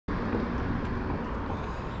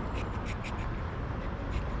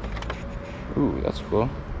Ooh, that's cool.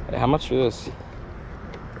 Hey, how much for this?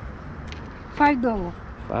 $5.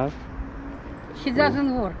 5? She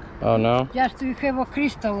doesn't work. Oh no? Just we have a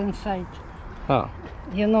crystal inside. Huh.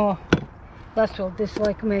 You know, that's all. This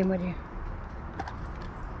like memory.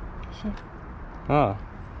 See? Huh.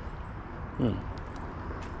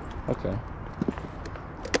 Okay.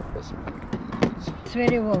 It's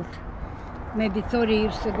very old. Maybe 30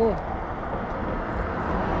 years ago.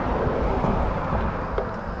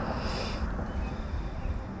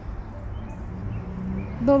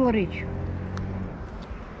 $1 each.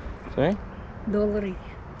 Sorry? $1 each.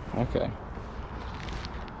 Okay.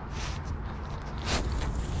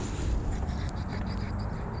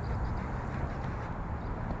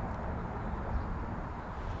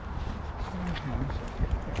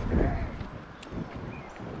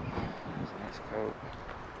 Nice coat.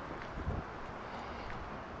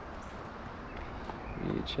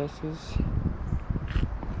 VHS's.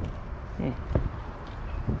 Some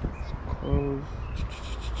clothes.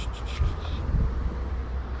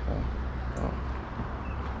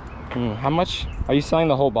 Okay. How much? Are you selling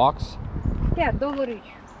the whole box? Yeah, $1 each.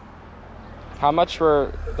 How much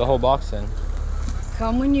for the whole box then?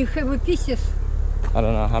 How many have pieces? I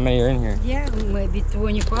don't know. How many are in here? Yeah, maybe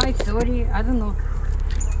 25, 30, I don't know.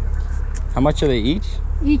 How much are they each?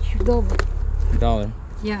 Each $1. $1.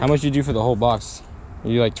 Yeah. How much did you do for the whole box?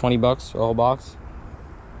 You like 20 bucks for the whole box?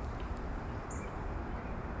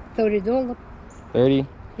 $30. 30?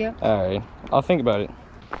 Yeah. Alright. I'll think about it.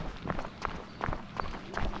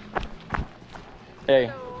 Hey.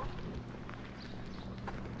 Hello.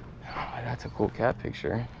 Oh, that's a cool cat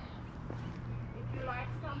picture. If you like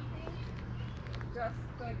something, just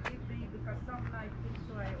give me, because some like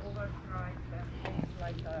this way overpriced and things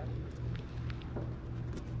like that.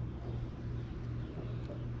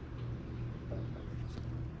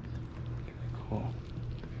 Cool.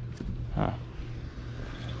 Huh.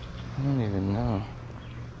 I don't even know.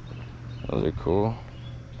 Those are cool.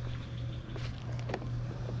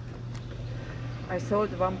 I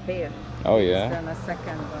sold one pair. Oh yeah? Then a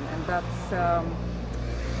second one, and that's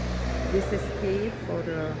this is K for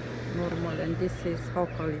normal, and this is how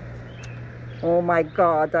call it. Oh my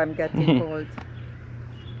God, I'm getting old.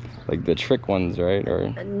 Like the trick ones, right? Or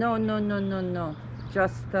No.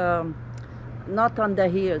 Just not on the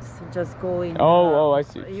heels, just going. oh, I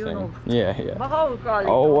see what you you're saying. know. Yeah. But how call it?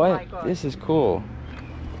 Oh, My what? God. This is cool.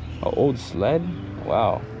 An old sled?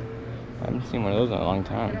 Wow. I haven't seen one of those in a long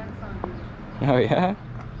time. Oh yeah?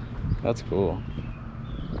 That's cool.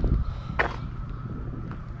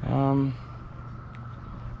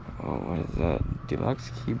 Oh, what is that?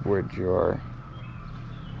 Deluxe keyboard drawer.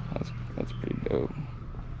 That's pretty dope.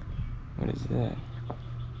 What is that?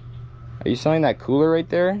 Are you selling that cooler right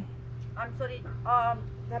there? I'm sorry.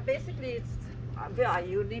 That basically it's. Yeah,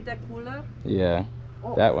 you need a cooler. Yeah,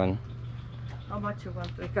 Oh, that one. how much you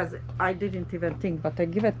want? Because I didn't even think, but I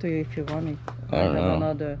give it to you if you want it. I don't have know.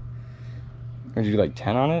 another Would you do like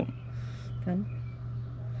 10 on it?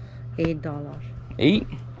 $8. 8?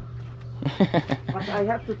 But I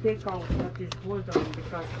have to take out what is hold on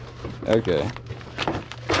because Okay.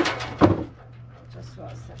 just for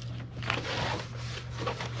a second.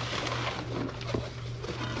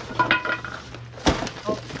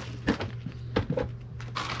 Oh.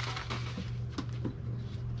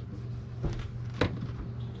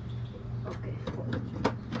 Okay.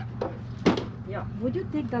 Yeah. Would you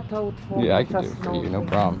take that out for me? Yeah, I can do it Just for you, no thing.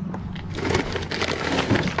 problem.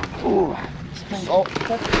 Ooh. Oh.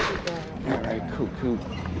 That's it, Alright, cool.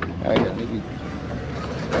 Alright, yeah, maybe.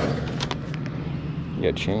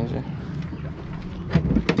 Yeah, change it.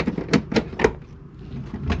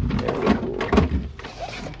 Very cool.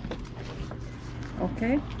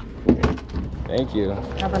 Okay. Thank you.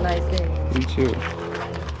 Have a nice day. You too.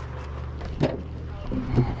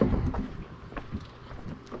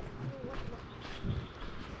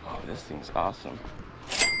 Oh, this thing's awesome.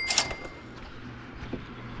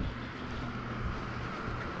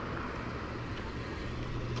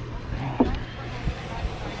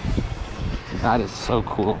 That is so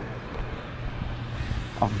cool.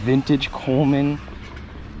 A vintage Coleman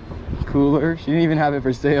cooler. She didn't even have it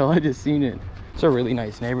for sale. I just seen it. It's a really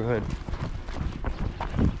nice neighborhood.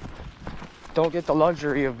 Don't get the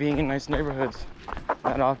luxury of being in nice neighborhoods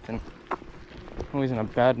that often. Always in a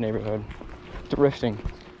bad neighborhood. Thrifting.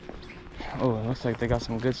 Oh, it looks like they got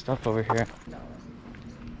some good stuff over here.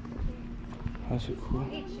 That's so cool.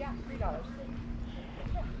 Each, yeah, $3.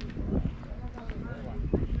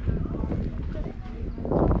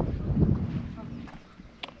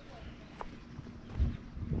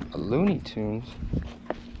 A Looney Tunes.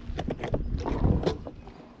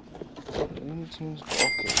 Looney Tunes golf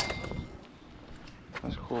case.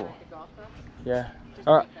 cool. Like the golf cups. Yeah. Just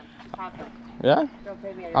All right. take them. Pop them. Yeah? Don't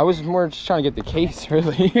pay me I was more just trying to get the case,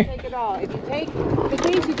 really. Take it all. If you take the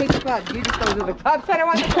case, you take the clubs. You dispose of the clubs. I don't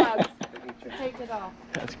want the clubs. Take it all.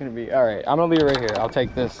 That's gonna be all right. I'm gonna leave it right here. I'll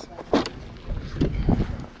take this.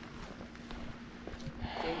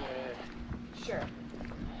 Sure.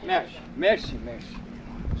 Merci, merci, merci.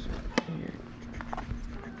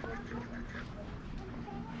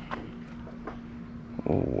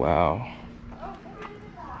 Oh, wow.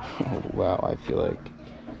 Oh, wow. I feel like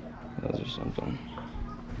those are something.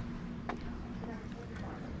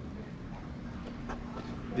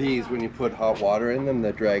 These, when you put hot water in them,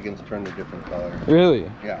 the dragons turn a different color.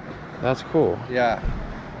 Really? Yeah. That's cool. Yeah.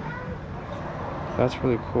 That's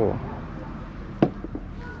really cool.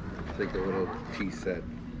 It's like a little tea set.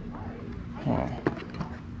 Huh.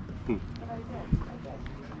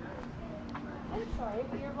 I'm sorry,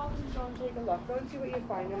 but you're welcome to go and take a look. Go and see what you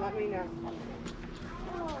find and let me know.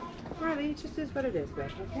 Oh, really, it just is what it is, babe,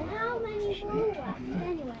 okay? How many more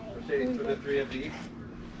anyway? Shades for the 3 of these.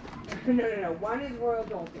 No. One is Royal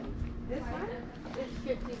Dolphin. This one is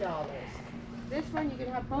 $50. This one you can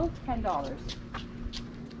have both $10.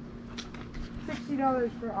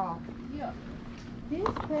 $60 for all. Yeah. This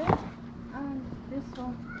pair and this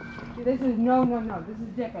one. This is no. This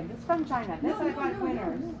is different. This is from China. This I got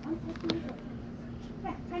winners.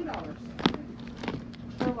 Yeah, $10.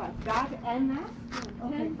 For what? That and that?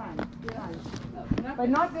 Okay, fine. Fine. But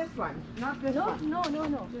not this one. Not this No, one.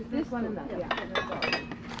 no. Just this one and that. Yeah.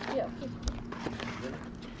 Yeah.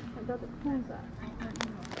 I got the pens out.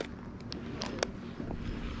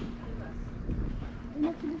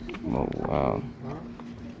 Oh, wow.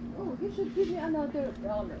 Oh, you should give me another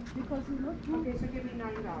dollar because you look too. Okay, so give me $9.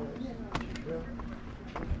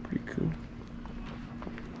 Pretty cool.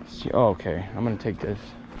 See, oh, okay. I'm gonna take this.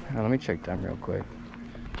 Let me check them real quick.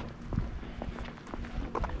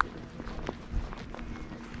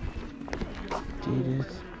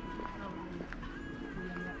 Adidas.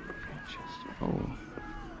 Manchester. Oh.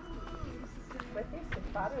 My face is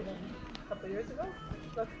fatter than a couple years ago.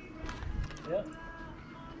 Look. Yeah.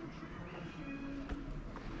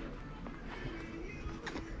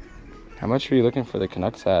 How much are you looking for the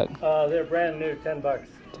Canucks hat? They're brand new, $10.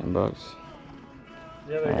 $10.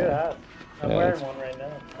 Yeah, they're good hats. I'm Yeah, wearing it's- one right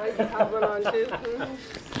now. I have one on too.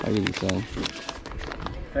 I'll give you some.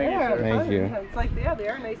 Thank you, sir. Thank you. It's like, yeah, they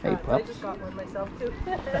are nice Hey, hats. I pups. just got one myself too.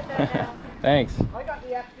 Thanks. I got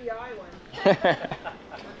the FBI one.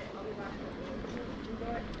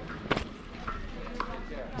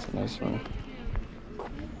 That's a nice one.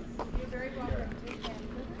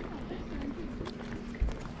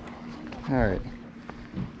 All right.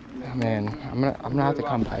 Oh, man, I'm gonna have to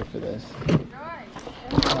come by for this. All right.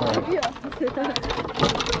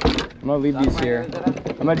 I'm gonna leave these here.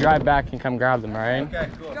 I'm gonna drive back and come grab them. All right. Okay,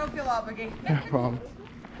 cool. Don't feel obligated. No problem.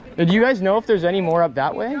 Do you guys know if there's any more up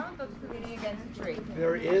that way? Don't look spaghetti against the tree.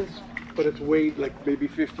 There is, but it's way, like maybe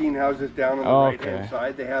 15 houses down on the Oh, right-hand okay.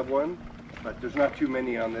 side. They have one, but there's not too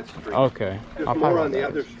many on this street. Okay. There's I'll more pop on the those.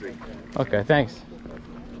 other street. Okay, thanks.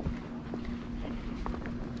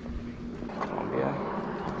 Yeah.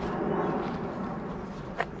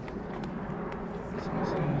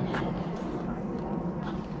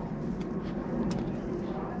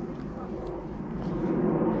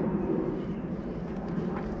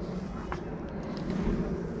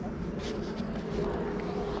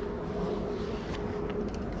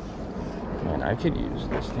 Man, I could use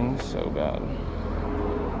this thing so bad.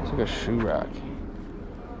 It's like a shoe rack. I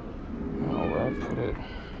don't know where I put it.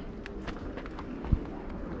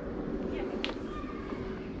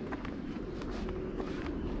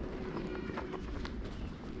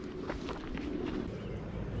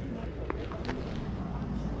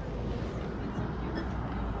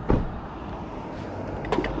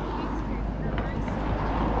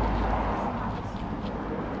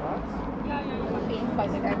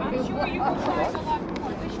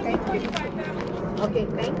 Okay,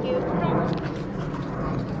 thank you.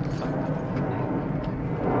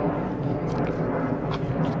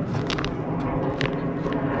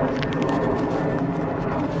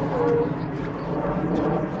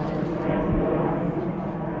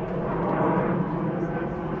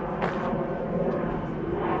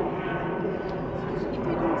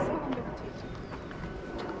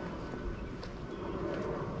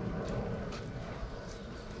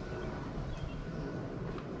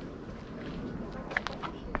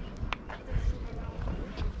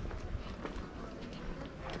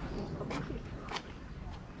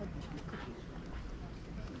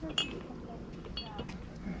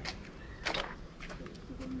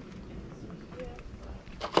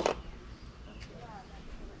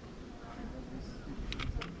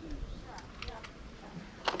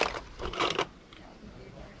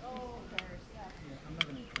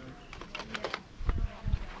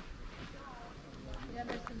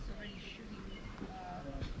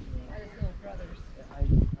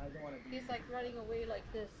 running away like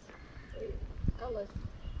this. Ellis.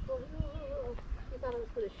 Oh, no. He thought I was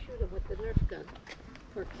going to shoot him with the Nerf gun.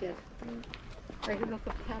 Poor kid. I could look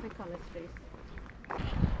of panic on his face.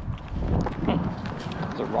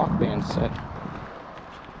 It's a rock band set.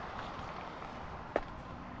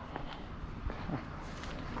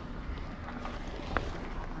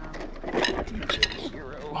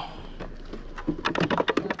 Hero.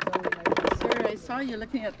 Sir, I saw you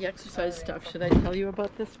looking at the exercise stuff. Should I tell you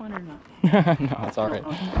about this one or not? No, it's alright.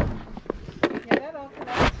 Yeah, that all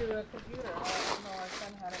connects to a computer. I don't know, our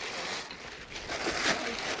son had it.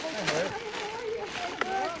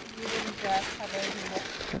 You didn't have anything.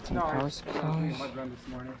 Got some power supplies. Mud run this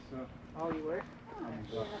morning, so Oh, you were?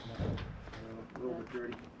 a little bit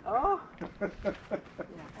dirty. Oh! Yeah.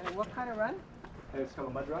 And what kind of run? It's called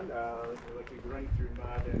a mud run. Like you're running through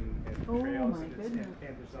mud and Oh, trails, my and goodness.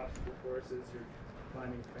 and there's obstacle courses. You're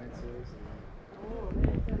climbing fences. Oh,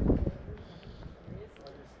 very good.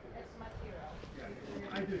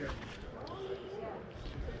 I do that.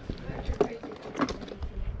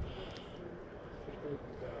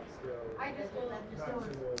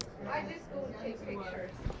 I just go and take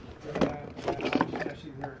pictures.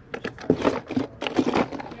 She's here.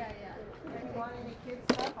 Yeah, yeah. You want any kids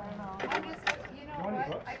stuff? I don't know. I just, you know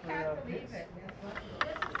what? I can't believe it.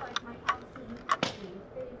 This is like my absolute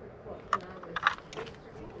favorite book when I was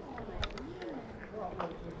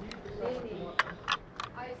Amy,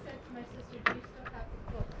 I said to my sister, do you still have the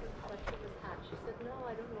book? But she was hacked. She said, no,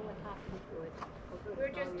 I don't know what happened to it. We were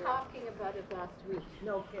just talking about it last week.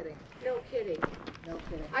 No kidding. No kidding. No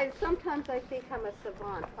kidding. Sometimes I think I'm a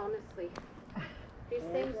savant, honestly. These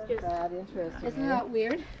things just, That interesting. isn't that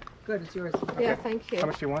weird? Good, it's yours. Yeah, thank you. How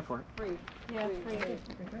much do you want for it? Free. Yeah, thank you.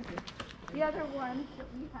 The other one that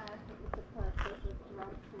we had, that was a plastic, was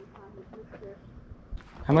around the same time as Mr.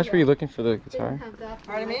 How much were you looking for the guitar? Didn't have that.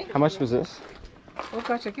 Pardon me? How much was this? Oh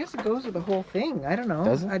gosh, I guess it goes with the whole thing. I don't know.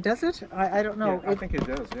 Does it? Does it? I don't know. Yeah, I think it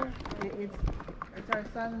does. Yeah. It's our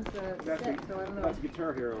son's That's, set, so I don't know. that's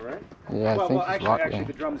Guitar Hero, right? Yeah, I well, think well, it's rock actually, band.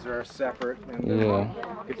 the drums are separate, and Yeah.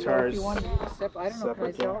 So guitars. if you want to use it I don't know. Can I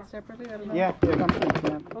separate, sell yeah. it separately? I don't know. Yeah,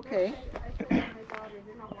 yeah. Okay.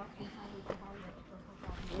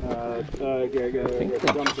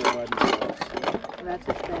 The drums are wide. That's a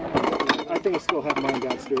stand. I think I still have mine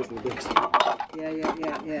downstairs in the basement.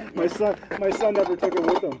 Yeah. My son never took it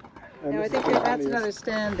with him. And Now I this think is the that's funniest. another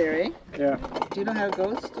stand there, eh? Yeah. Do you know how it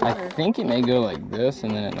goes? Stu, I or- think it may go like this,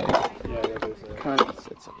 and then it like Yeah, yeah, there's a... kind of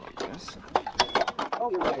sits up like this. Oh,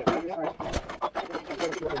 you're right. You're right.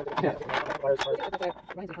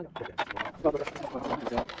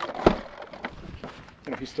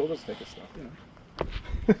 You know, he still does take his stuff, you know.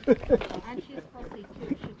 And she's pussy too.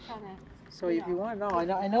 She's kind of. So if you want to know,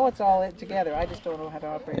 I know it's all it together. I just don't know how to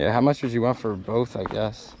operate. Yeah, how much would you want for both, I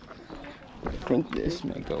guess? I think this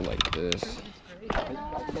may go like this. I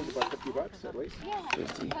think about $50 at least.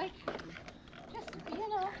 50. Like, just, you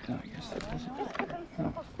know. No, I guess that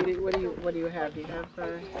doesn't. What do you have? Do you have?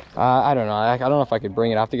 I don't know. I don't know if I could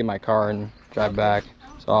bring it. I have to get my car and drive back.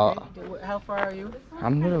 So How far are you?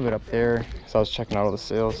 I'm a little bit up there. So I was checking out all the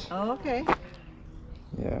sales. Oh, okay.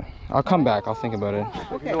 Yeah. I'll come back. I'll think about it.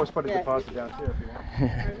 You can always put a deposit down too if you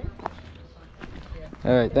want.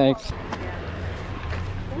 All right. Thanks.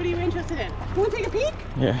 What are you interested in? Want to take a peek?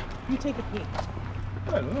 Yeah. You take a peek.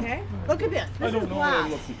 I don't know. Okay. Look at this. This is I don't know what I'm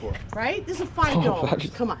glass, looking for. right? This is Oh, $5.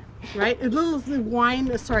 fudge. Come on, right? A little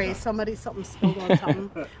wine. Sorry, something spilled on something.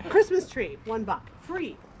 Christmas tree, $1.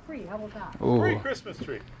 Free. How about that? Ooh. Christmas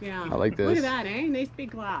tree. Yeah. I like Look this. at that, eh? Nice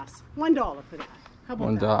big glass. $1 for that. How about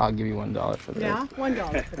 $1. that? I'll give you $1 for that. Yeah,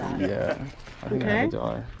 $1 for that. Yeah. I think I have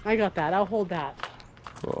 $1. I got that. I'll hold that.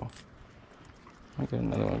 Cool. I'll get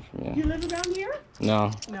another one from You you. live around here?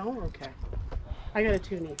 No. No. Okay. I got a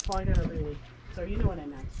toonie. Well, I got a loony. So you know what I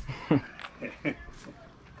meant.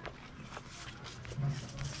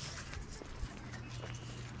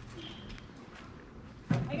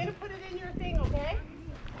 I'm gonna put it in your thing, okay?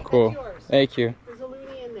 Cool. That's yours. Thank you. There's a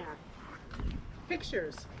loony in there.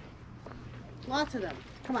 Pictures. Lots of them.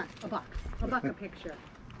 Come on, a buck. A buck a picture.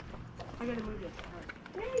 I gotta move this.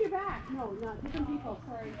 Hey, you're back. No, not different people.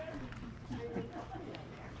 Sorry.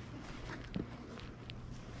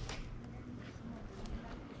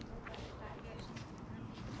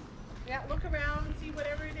 Yeah, look around and see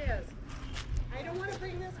whatever it is. I don't want to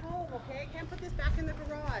bring this home, okay? I can't put this back in the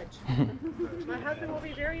garage. My husband will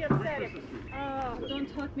be very upset if...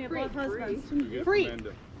 Don't talk me about husbands. Free.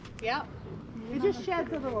 Yeah. It just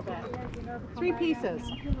sheds a little bit. 3 pieces.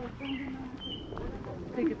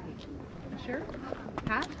 Take a peek. Sure?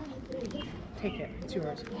 Hat? Take it. It's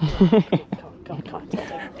yours. Come on.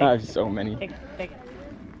 I have so many. Take it. Take it.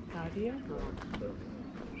 idea?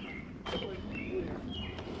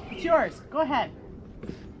 It's yours. Go ahead.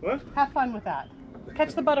 What? Have fun with that.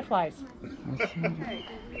 Catch the butterflies.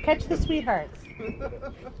 Catch the sweethearts.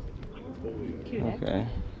 Cute, eh? Okay.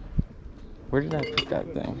 Where did I put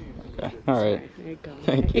that thing? Okay. All right. There you go.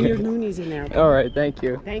 Thank And you. your loonies in there. All right. Thank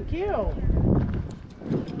you. Thank you.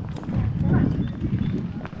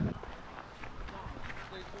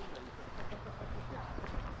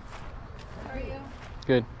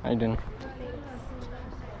 Good. How you doing?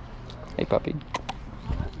 Hey, puppy.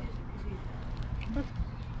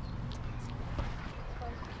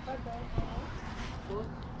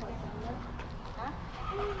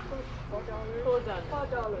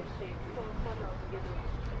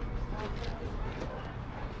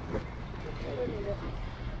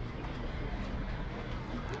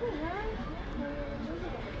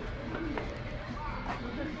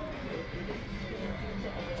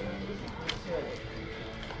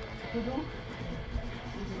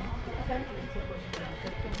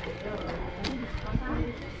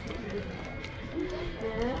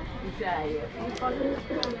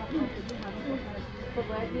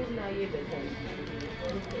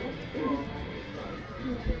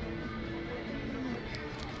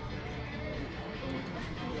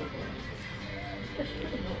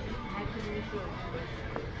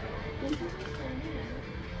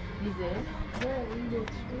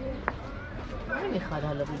 نمیخواد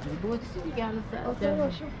حالا بگیری بوچی دیگه الان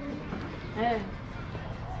ساعته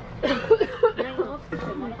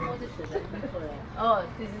Oh,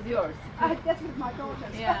 this is yours. That's with my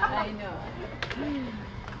daughters. Yeah, I know.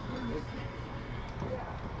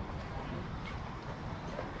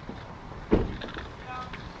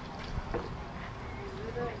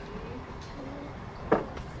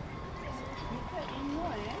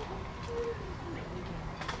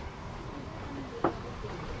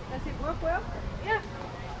 Does it work well? Yeah,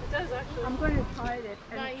 it does actually. I'm going to try it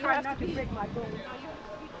and you try have not to to break my bone.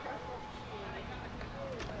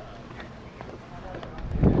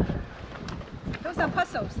 Those are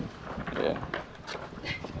puzzles. Yeah.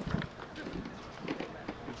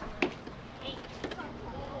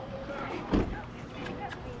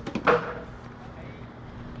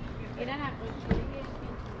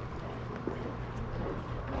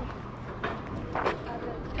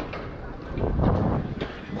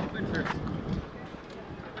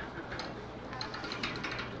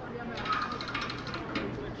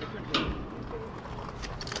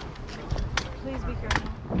 Please be careful.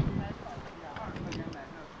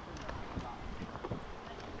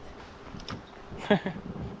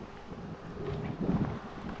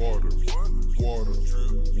 Water, water,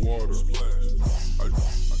 drip, water, splash.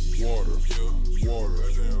 Water, water,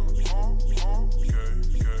 okay,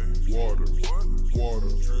 water, water,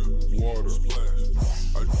 drip, water, splash.